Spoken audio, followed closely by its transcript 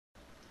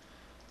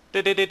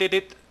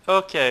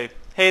Okay.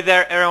 Hey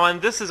there, everyone.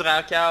 This is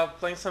Rakao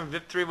playing some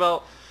Vip3.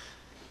 Well,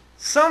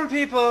 some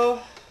people...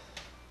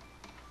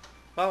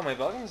 Wow, my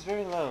volume is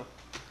very low.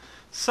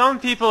 Some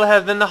people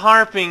have been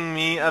harping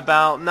me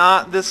about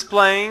not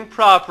displaying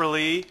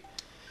properly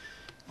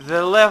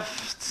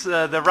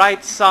the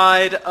right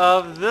side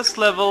of this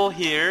level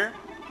here.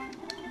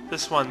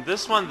 This one. Written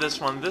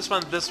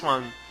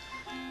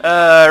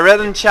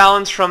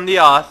challenge from the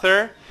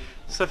author.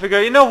 So I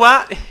figure, you know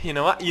what?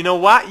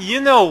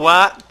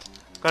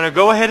 Gonna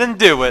go ahead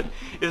and do it.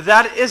 If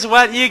that is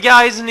what you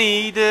guys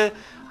need,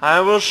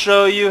 I will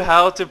show you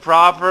how to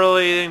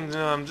properly...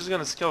 I'm just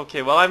gonna skip...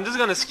 Okay, well, I'm just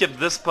gonna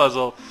skip this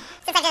puzzle.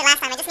 Since I did it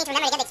last time, I just need to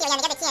remember to get the key. I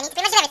get the key. I need to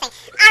pretty much do everything.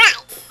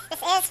 Alright! This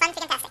is fun,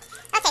 fantastic.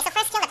 Okay, so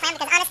first kill the plant,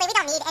 because honestly, we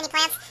don't need any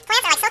plants.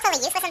 Plants are like so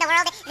totally useless in the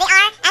world. They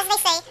are, as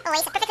they say,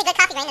 always a perfectly good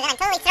coffee grain, and then I'm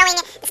totally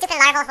throwing the stupid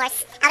larval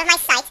horse out of my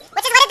sight,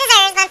 which is what it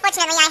deserves, but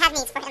unfortunately I have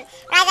needs for him.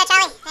 Right there,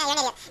 Charlie? Yeah, you're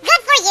an idiot.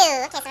 Good for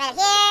you! Okay, so right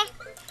here...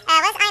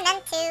 was I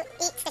meant to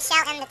eat the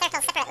shell and the turtle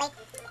separately?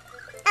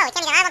 Oh, we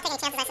can't either. I won't take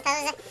any chances, I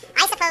suppose.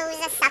 I suppose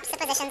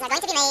suppositions are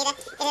going to be made.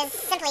 It is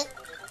simply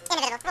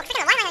inevitable. Oh,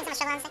 freaking, why am I having so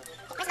much sugar on this thing?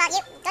 First of all, you,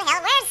 go to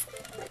hell. Where's...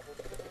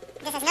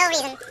 This has no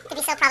reason to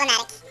be so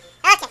problematic.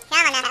 Okay,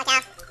 come on now,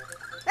 cow.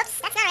 Whoops,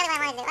 that's not really what I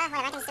wanted to do. Well, whatever,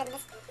 I can just do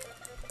this.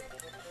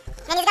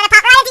 Then he's gonna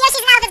pop right into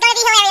Yoshi's mouth. It's gonna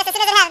be hilarious as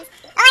soon as it happens.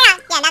 Oh my god!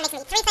 Yeah, now makes me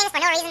eat 3 things for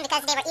no reason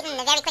because they were eaten in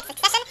a very quick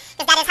succession.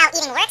 Because that is how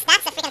eating works.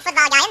 That's the freaking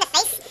football guy in the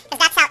face.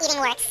 Because that's how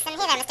eating works. And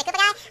hey there, Mr. Koopa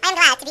guy. I'm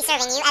glad to be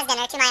serving you as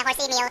dinner to my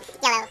horsey meal,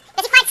 Yellow.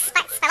 Does he fart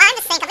sparks? Well, I'm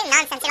just saying complete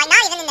nonsense here. Like,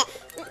 not even in the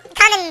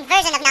common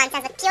version of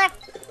nonsense, but pure...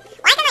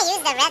 Why can't I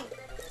use the red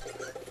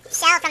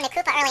shell from the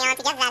Koopa early on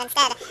to get that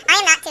instead? I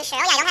am not too sure.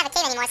 Oh yeah, I don't have a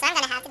cane anymore, so I'm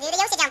gonna have to do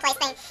the Yoshi Jump Place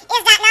thing.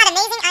 Is that not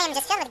amazing? I am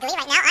just filled with glee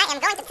right now. I am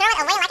going to throw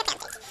it away like a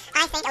pancake.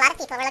 I think a lot of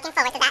people were looking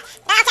forward to that.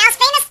 Raocow's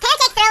famous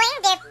pancake throwing.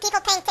 There are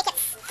people paying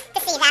tickets to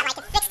see that, like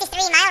a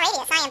 63-mile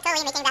radius. I am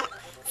totally making that up.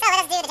 So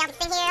let us do the jumping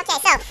thing here. Okay,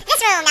 so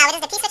this room now,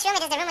 it is the P-switch room.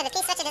 It is the room with the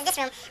P-switch. It is this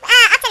room.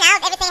 Up to now,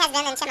 everything has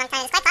been in Chipmunk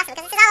time. It's quite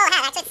possible because this is all I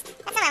had. Actually,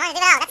 that's not what I wanted to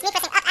do at all. That's me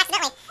pressing up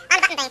accidentally on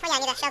a button thing. Oh yeah,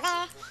 I need a shell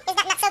there. Is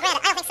that not so great?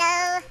 I don't think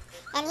so.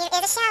 And here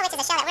is a shell, which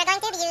is a shell that we're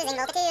going to be using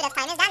multitude of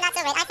times. Is that not so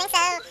great? I think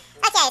so.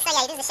 Okay, so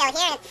yeah, you use the shell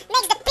here, and it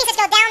makes the pieces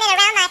go down and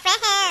around, my friend.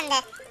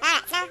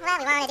 Alright, so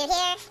what we want to do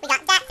here, we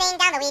got that thing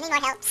down, but we need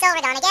more help. So we're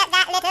going to get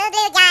that little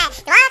blue guy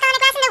to walk on the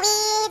grass in the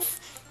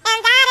weeds.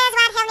 And that is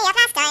what held me up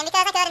last time,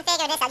 because I couldn't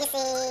figure this out, you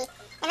see.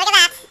 And look at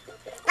that.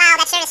 Wow,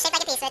 that sure is shaped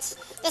like a P-switch.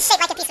 It's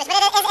shaped like a P-switch, but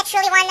is it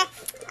truly one?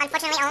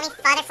 Unfortunately, only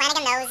Father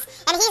Flanagan knows.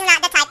 And he's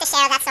not the type to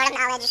share that sort of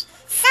knowledge.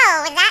 So,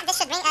 with that, this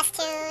should bring us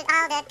to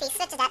all the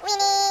P-switches that we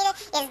need.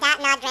 Is that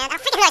not grand? Oh,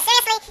 freaking no,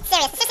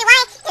 seriously, why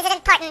is it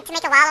important to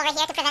make a wall over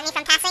here to prevent me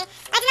from passing?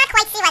 I do not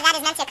quite see why that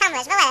is meant to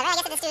accomplish, but whatever, I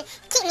guess it is to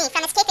keep me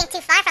from escaping too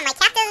far from my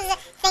captives.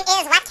 Thing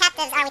is, what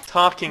captives are we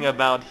talking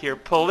about here?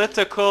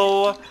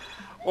 Political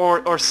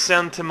or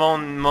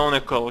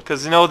sentimental?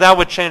 Because, you know, that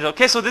would change.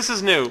 Okay, so this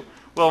is new.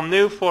 Well,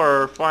 new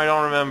for I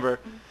don't remember.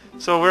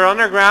 So we're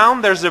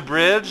underground, there's a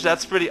bridge,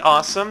 that's pretty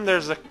awesome.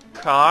 There's a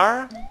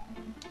car.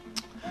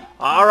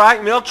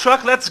 Alright, milk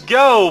truck, let's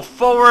go!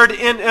 Forward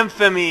in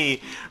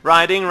infamy!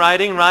 Riding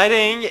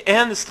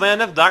in this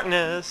land of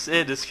darkness.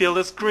 It is filled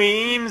with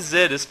screams,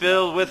 it is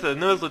filled with a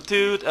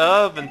multitude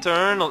of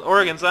internal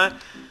organs. I'm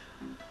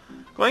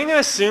going to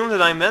assume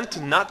that I meant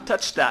to not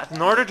touch that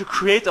in order to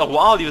create a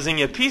wall using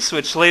a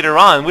P-switch later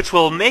on, which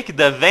will make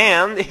the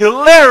van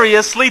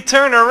hilariously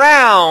turn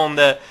around!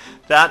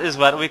 That is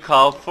what we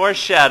call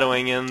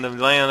foreshadowing in the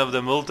land of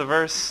the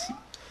multiverse.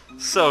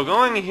 So,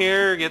 going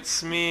here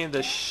gets me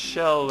the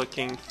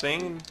shell-looking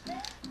thing.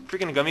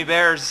 Freaking gummy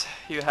bears,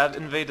 you have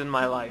invaded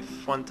my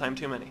life. One time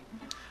too many.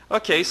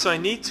 Okay, so I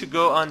need to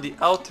go on the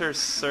outer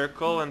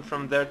circle, and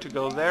from there to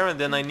go there, and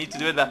then I need to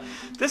do it back.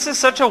 This is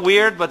such a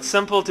weird but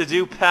simple to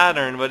do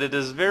pattern, but it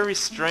is very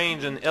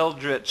strange and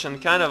eldritch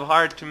and kind of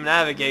hard to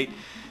navigate.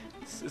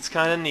 It's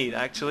kind of neat,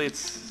 actually.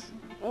 It's...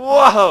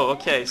 Whoa!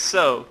 Okay,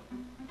 so...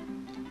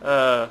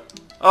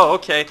 Oh,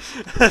 okay.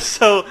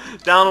 So,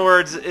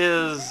 downwards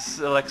is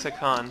a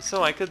lexicon.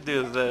 So I could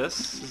do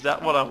this. Is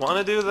that what I want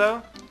to do,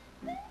 though?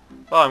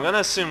 Well, I'm gonna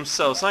assume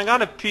so. So I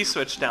got a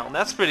P-switch down.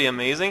 That's pretty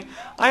amazing.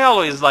 I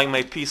always like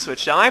my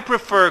P-switch down. I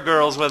prefer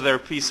girls with their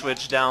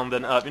P-switch down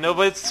than up, you know,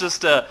 but it's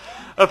just a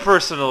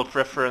personal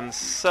preference.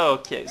 So,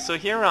 okay. So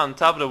here on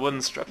top of the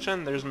wooden structure,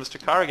 there's Mr.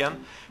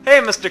 Carrigan.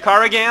 Hey, Mr.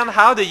 Carrigan,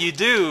 how do you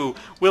do?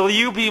 Will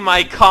you be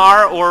my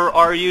car, or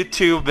are you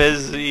too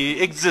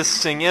busy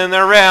existing in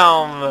a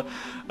realm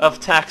of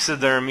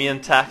taxidermy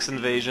and tax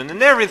invasion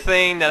and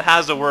everything that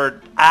has the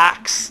word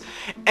axe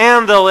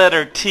and the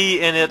letter T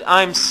in it?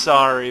 I'm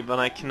sorry, but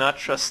I cannot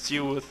trust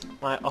you with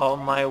all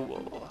my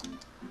wool.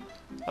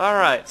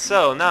 Alright,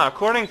 so now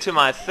according to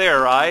my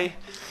theory,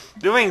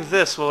 doing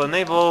this will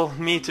enable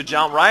me to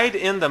jump right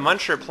in the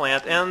muncher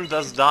plant and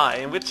thus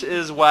die, which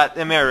is what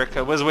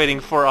America was waiting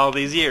for all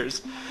these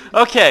years.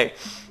 Okay,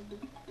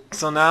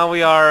 So now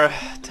we are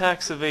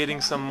tax evading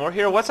some more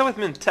here. What's up with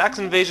me? Tax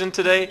invasion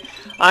today?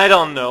 I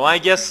don't know. I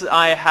guess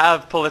I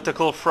have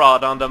political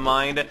fraud on the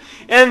mind.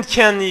 And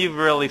can you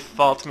really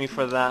fault me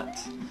for that?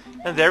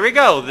 And there we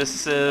go.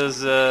 This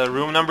is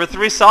room number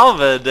 3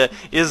 solved.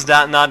 Is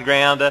that not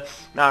grand?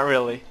 Not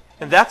really.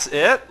 And that's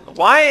it?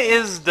 Why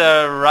is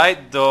the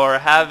right door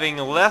having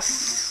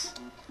less...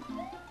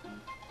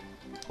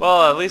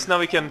 Well, at least now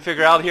we can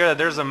figure out here that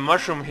there's a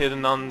mushroom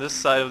hidden on this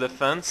side of the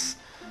fence.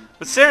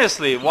 But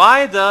seriously,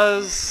 why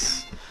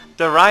does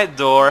the right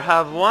door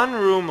have one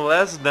room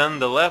less than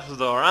the left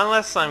door?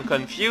 Unless I'm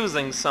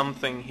confusing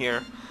something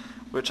here,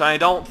 which I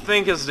don't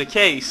think is the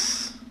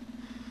case.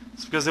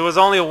 It's because there was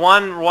only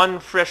one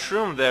fresh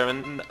room there,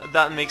 and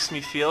that makes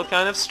me feel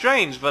kind of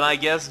strange, but I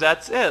guess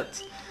that's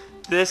it.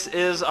 This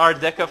is our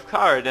deck of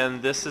cards,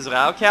 and this is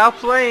Raocow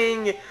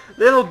playing.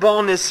 Little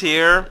bonus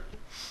here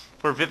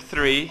for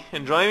Vip3.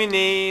 And join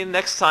me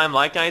next time,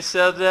 like I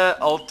said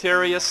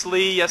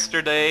ulteriously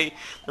yesterday,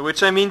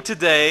 which I mean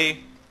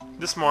today,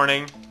 this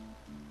morning.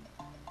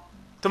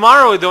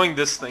 Tomorrow we're doing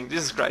this thing.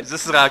 Jesus Christ,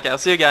 this is Raocow.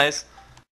 See you guys.